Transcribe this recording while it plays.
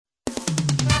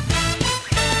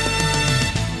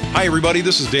Hi, everybody.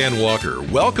 This is Dan Walker.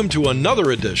 Welcome to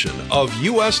another edition of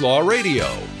U.S. Law Radio.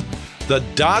 The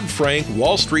Dodd-Frank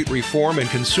Wall Street Reform and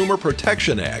Consumer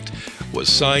Protection Act was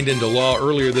signed into law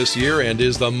earlier this year and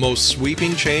is the most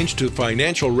sweeping change to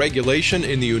financial regulation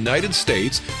in the United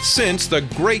States since the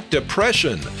Great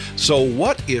Depression. So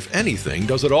what, if anything,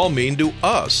 does it all mean to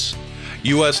us?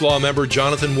 U.S. Law member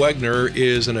Jonathan Wegner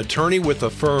is an attorney with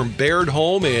the firm Baird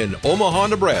Holm in Omaha,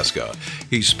 Nebraska.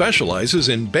 He specializes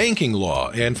in banking law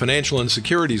and financial and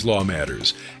securities law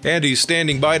matters. And he's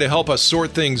standing by to help us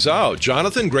sort things out.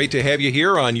 Jonathan, great to have you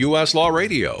here on U.S. Law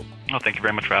Radio. Oh, thank you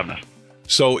very much for having us.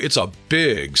 So it's a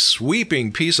big,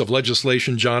 sweeping piece of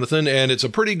legislation, Jonathan, and it's a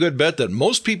pretty good bet that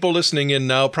most people listening in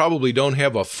now probably don't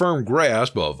have a firm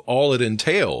grasp of all it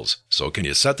entails. So can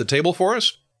you set the table for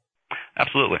us?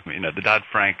 Absolutely. The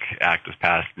Dodd-Frank Act was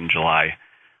passed in July,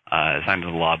 signed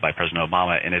into law by President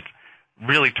Obama, and it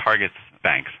really targets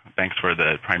banks. Banks were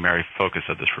the primary focus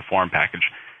of this reform package,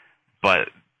 but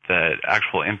the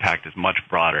actual impact is much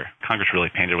broader. Congress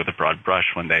really painted with a broad brush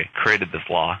when they created this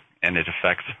law, and it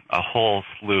affects a whole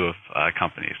slew of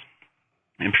companies.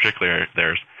 In particular,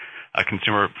 there's a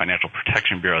Consumer Financial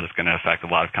Protection Bureau that's going to affect a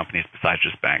lot of companies besides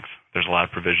just banks. There's a lot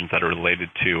of provisions that are related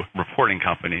to reporting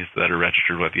companies that are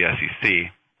registered with the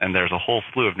SEC, and there's a whole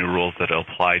slew of new rules that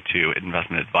apply to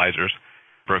investment advisors,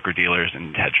 broker-dealers,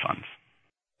 and hedge funds.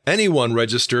 Anyone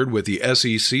registered with the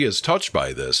SEC is touched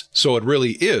by this, so it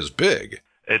really is big.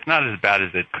 It's not as bad as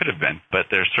it could have been, but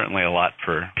there's certainly a lot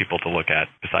for people to look at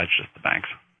besides just the banks.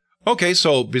 Okay,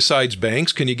 so besides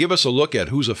banks, can you give us a look at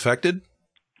who's affected?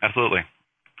 Absolutely.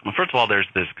 Well, first of all, there's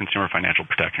this Consumer Financial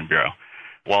Protection Bureau.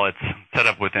 While it's set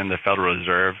up within the Federal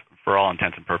Reserve, for all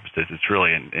intents and purposes, it's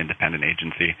really an independent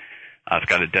agency. It's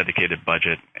got a dedicated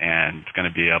budget, and it's going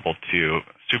to be able to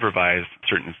supervise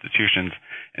certain institutions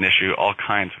and issue all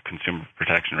kinds of consumer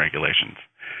protection regulations.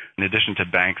 In addition to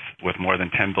banks with more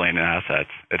than $10 billion in assets,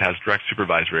 it has direct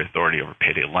supervisory authority over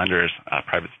payday lenders,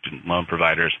 private student loan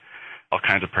providers, all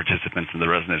kinds of participants in the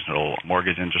residential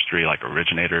mortgage industry like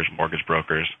originators, mortgage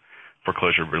brokers,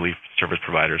 foreclosure relief service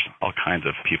providers, all kinds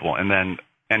of people. And then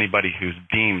anybody who's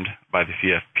deemed by the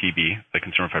CFPB, the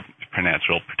Consumer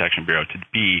Financial Protection Bureau, to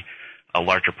be a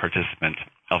larger participant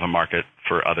of a market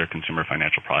for other consumer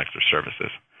financial products or services.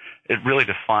 It really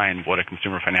defines what a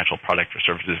consumer financial product or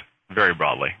service is very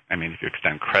broadly. I mean, if you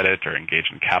extend credit or engage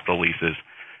in capital leases,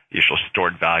 you issue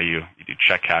stored value, you do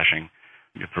check cashing,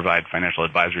 you provide financial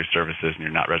advisory services, and you're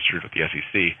not registered with the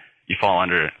SEC, you fall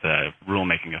under the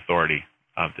rulemaking authority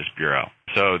of this bureau.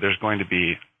 So there's going to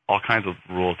be all kinds of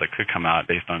rules that could come out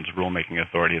based on its rulemaking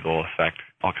authority that will affect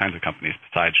all kinds of companies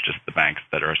besides just the banks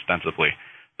that are ostensibly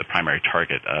the primary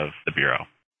target of the bureau.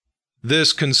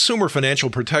 This Consumer Financial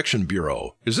Protection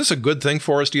Bureau, is this a good thing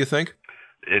for us, do you think?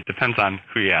 It depends on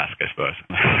who you ask, I suppose.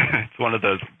 It's one of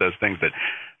those things that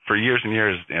for years and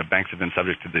years, banks have been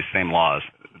subject to the same laws.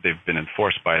 They've been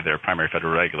enforced by their primary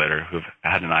federal regulator, who've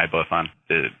had an eye both on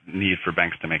the need for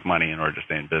banks to make money in order to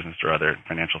stay in business or other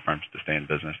financial firms to stay in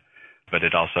business. But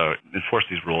it also enforced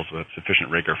these rules with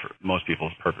sufficient rigor for most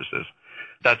people's purposes.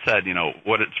 That said,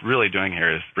 what it's really doing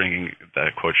here is bringing the,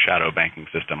 quote, shadow banking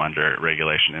system under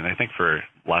regulation. And I think for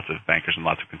lots of bankers and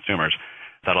lots of consumers,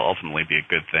 that'll ultimately be a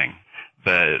good thing.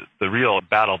 The real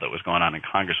battle that was going on in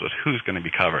Congress was who's going to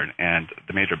be covered, and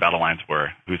the major battle lines were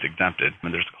who's exempted.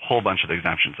 And there's a whole bunch of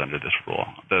exemptions under this rule.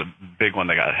 The big one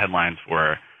that got headlines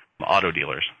were auto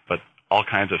dealers, but all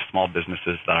kinds of small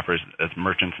businesses that operate as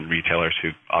merchants and retailers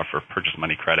who offer purchase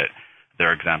money credit,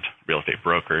 they're exempt. Real estate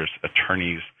brokers,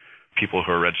 attorneys, people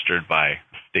who are registered by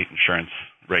state insurance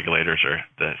regulators or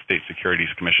the state securities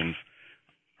commissions,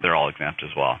 they're all exempt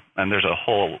as well. And there's a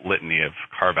whole litany of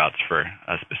carve-outs for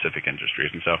specific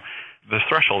industries. And so the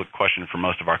threshold question for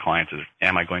most of our clients is,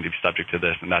 am I going to be subject to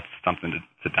this? And that's something to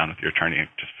sit down with your attorney and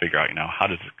just figure out, how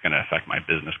does it going to affect my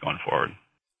business going forward?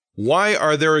 Why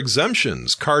are there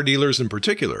exemptions, car dealers in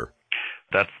particular?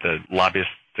 That's the lobbyist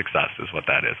success is what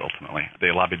that is ultimately. They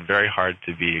lobbied very hard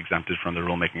to be exempted from the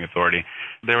rulemaking authority.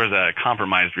 There was a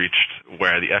compromise reached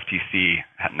where the FTC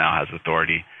now has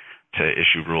authority to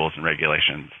issue rules and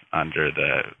regulations under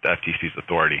the FTC's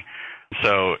authority.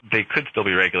 So they could still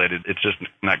be regulated. It's just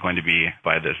not going to be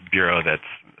by this bureau that's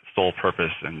sole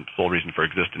purpose and sole reason for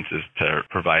existence is to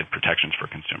provide protections for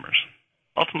consumers.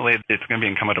 Ultimately, it's going to be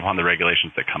incumbent upon the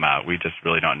regulations that come out. We just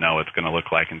really don't know what it's going to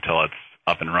look like until it's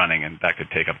up and running, and that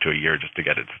could take up to a year just to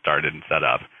get it started and set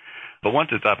up. But once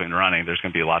it's up and running, there's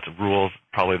going to be lots of rules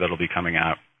probably that'll be coming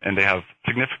out, and they have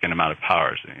significant amount of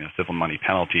powers, civil money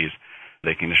penalties.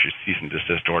 They can issue cease and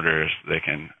desist orders. They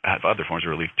can have other forms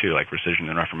of relief too, like rescission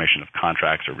and reformation of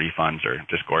contracts or refunds or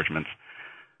disgorgements.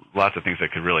 lots of things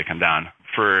that could really come down.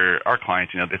 For our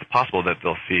clients, it's possible that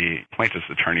they'll see plaintiffs'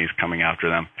 attorneys coming after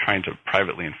them, trying to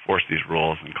privately enforce these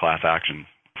rules in class actions.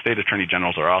 State attorney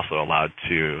generals are also allowed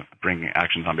to bring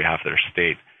actions on behalf of their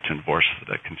state to enforce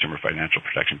the Consumer Financial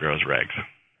Protection Bureau's regs.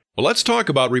 Well, let's talk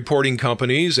about reporting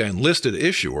companies and listed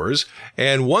issuers.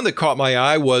 And one that caught my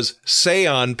eye was Say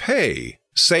on Pay.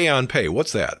 Say on Pay,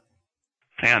 what's that?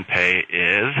 Say on Pay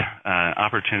is an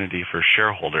opportunity for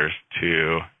shareholders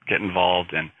to get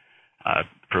involved in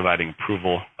providing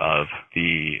approval of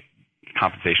the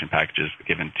compensation packages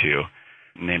given to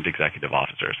named executive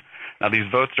officers. Now,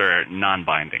 these votes are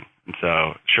non-binding, and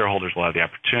so shareholders will have the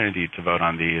opportunity to vote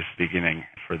on these beginning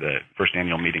for the first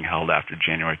annual meeting held after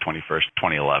January 21st,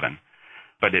 2011.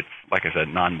 But it's, like I said,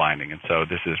 non-binding, and so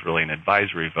this is really an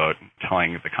advisory vote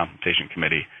telling the compensation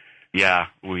committee, yeah,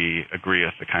 we agree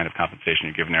with the kind of compensation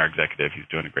you're giving our executive. He's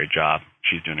doing a great job.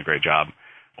 She's doing a great job.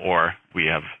 Or we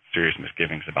have serious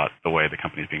misgivings about the way the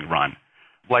company is being run.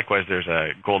 Likewise, there's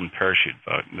a golden parachute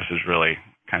vote. This is really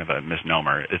kind of a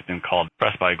misnomer. It's been called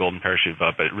press by golden parachute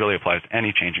vote, but it really applies to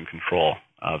any change in control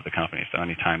of the company. So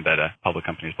any time that a public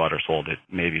company is bought or sold, it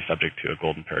may be subject to a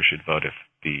golden parachute vote if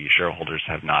the shareholders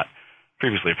have not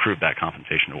previously approved that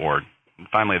compensation award. And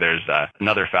finally, there's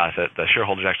another facet. The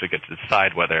shareholders actually get to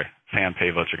decide whether Say on Pay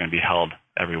votes are going to be held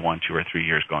every 1, 2, or 3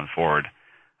 years going forward.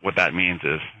 What that means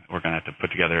is we're going to have to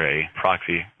put together a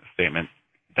proxy statement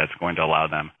that's going to allow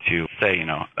them to say,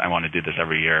 I want to do this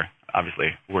every year. Obviously,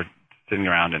 we're sitting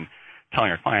around and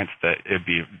telling our clients that it'd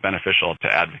be beneficial to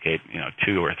advocate,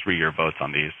 2 or 3 year votes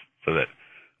on these so that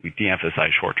we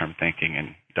de-emphasize short-term thinking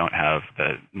and don't have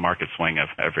the market swing of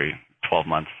every 12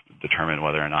 months determine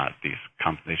whether or not these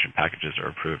compensation packages are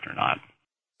approved or not.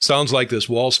 Sounds like this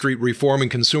Wall Street Reform and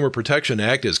Consumer Protection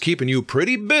Act is keeping you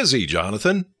pretty busy,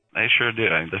 Jonathan. They sure do.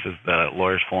 This is the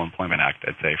Lawyers Full Employment Act,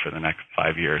 I'd say, for the next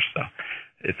 5 years. So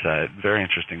it's a very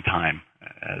interesting time,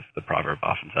 as the proverb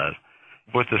often says.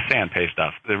 With the Say on Pay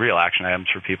stuff, the real action items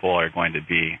for people are going to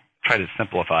be try to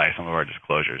simplify some of our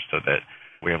disclosures so that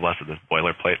we have less of this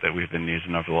boilerplate that we've been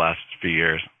using over the last few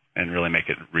years and really make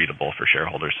it readable for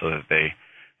shareholders so that they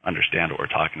understand what we're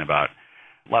talking about.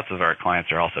 Lots of our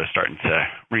clients are also starting to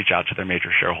reach out to their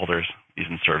major shareholders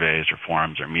using surveys or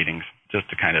forums or meetings just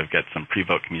to kind of get some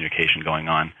pre-vote communication going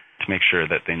on to make sure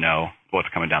that they know what's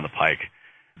coming down the pike.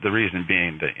 The reason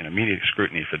being that media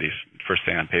scrutiny for these first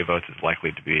Say on Pay votes is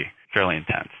likely to be fairly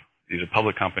intense. These are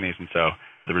public companies, and so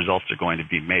the results are going to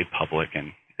be made public,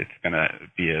 and it's going to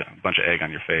be a bunch of egg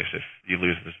on your face if you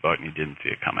lose this vote and you didn't see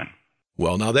it coming.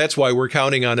 Well, now that's why we're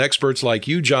counting on experts like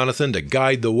you, Jonathan, to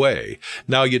guide the way.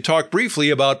 Now, you talked briefly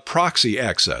about proxy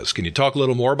access. Can you talk a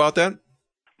little more about that?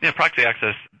 Yeah, proxy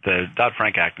access, the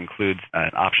Dodd-Frank Act includes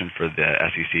an option for the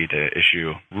SEC to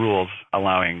issue rules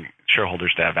allowing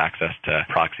shareholders to have access to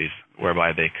proxies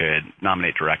whereby they could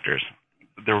nominate directors.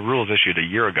 There were rules issued a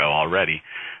year ago already,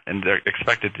 and there's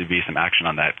expected to be some action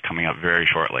on that coming up very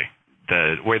shortly.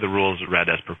 The way the rules read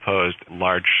as proposed,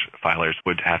 large filers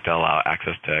would have to allow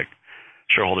access to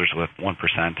shareholders with 1%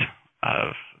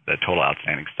 of the total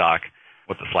outstanding stock,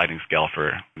 with a sliding scale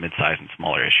for mid-size and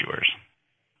smaller issuers.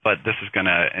 But this is going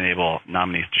to enable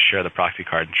nominees to share the proxy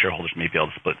card, and shareholders may be able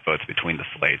to split votes between the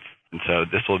slates. And so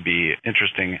this will be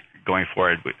interesting going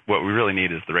forward. What we really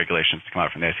need is the regulations to come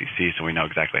out from the SEC so we know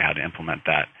exactly how to implement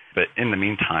that. But in the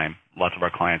meantime, lots of our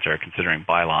clients are considering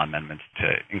bylaw amendments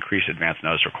to increase advance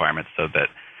notice requirements so that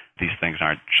these things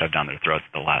aren't shoved down their throats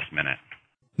at the last minute.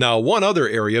 Now, one other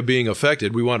area being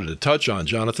affected we wanted to touch on,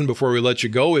 Jonathan, before we let you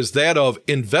go, is that of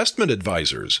investment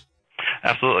advisors.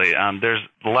 Absolutely. There's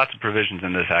lots of provisions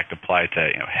in this act apply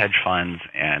to hedge funds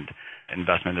and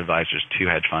investment advisors to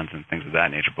hedge funds and things of that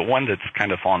nature. But one that's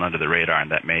kind of fallen under the radar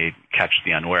and that may catch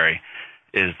the unwary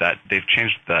is that they've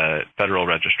changed the federal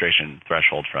registration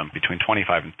threshold from between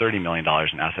 $25 and $30 million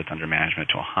in assets under management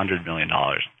to $100 million.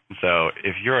 So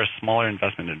if you're a smaller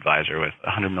investment advisor with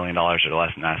 $100 million or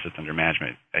less in assets under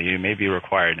management, you may be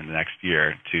required in the next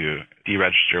year to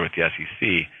deregister with the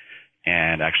SEC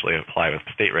and actually apply with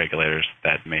state regulators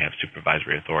that may have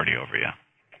supervisory authority over you.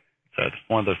 So it's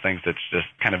one of those things that's just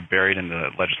kind of buried in the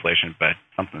legislation, but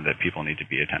something that people need to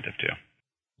be attentive to.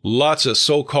 Lots of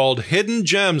so-called hidden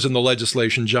gems in the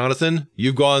legislation, Jonathan.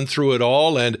 You've gone through it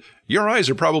all, and your eyes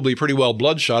are probably pretty well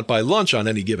bloodshot by lunch on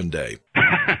any given day.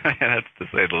 That's to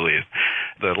say the least.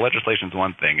 The legislation's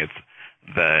one thing. It's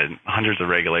the hundreds of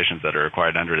regulations that are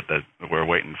required under it that we're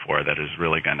waiting for that is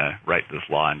really going to write this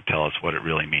law and tell us what it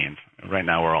really means. Right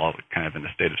now, we're all kind of in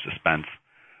a state of suspense,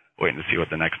 waiting to see what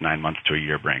the next 9 months to a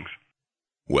year brings.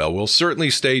 Well, we'll certainly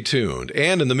stay tuned.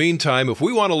 And in the meantime, if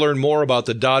we want to learn more about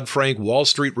the Dodd-Frank Wall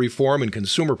Street Reform and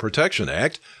Consumer Protection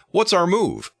Act, what's our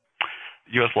move?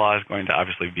 U.S. Law is going to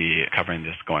obviously be covering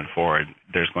this going forward.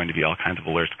 There's going to be all kinds of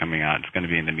alerts coming out. It's going to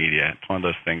be in the media. It's one of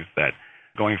those things that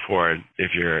going forward,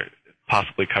 if you're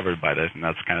possibly covered by this, and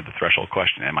that's kind of the threshold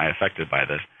question, am I affected by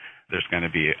this? There's going to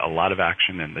be a lot of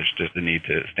action, and there's just the need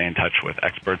to stay in touch with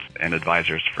experts and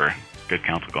advisors for good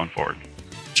counsel going forward.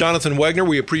 Jonathan Wegner,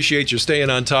 we appreciate you staying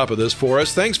on top of this for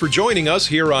us. Thanks for joining us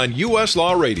here on U.S.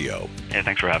 Law Radio. Yeah,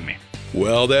 thanks for having me.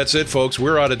 Well, that's it, folks.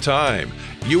 We're out of time.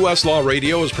 U.S. Law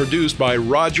Radio is produced by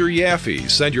Roger Yaffe.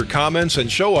 Send your comments and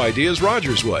show ideas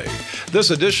Roger's way.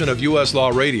 This edition of U.S. Law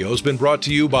Radio has been brought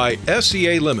to you by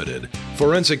SCA Limited,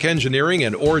 forensic engineering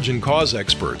and origin cause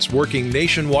experts working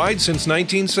nationwide since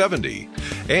 1970,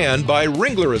 and by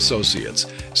Ringler Associates.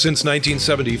 Since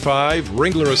 1975,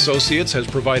 Ringler Associates has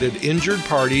provided injured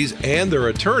parties and their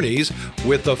attorneys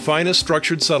with the finest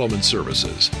structured settlement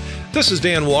services. This is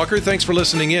Dan Walker. Thanks for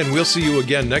listening in. We'll see you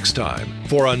again next time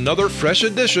for another fresh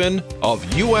edition of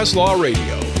U.S. Law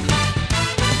Radio.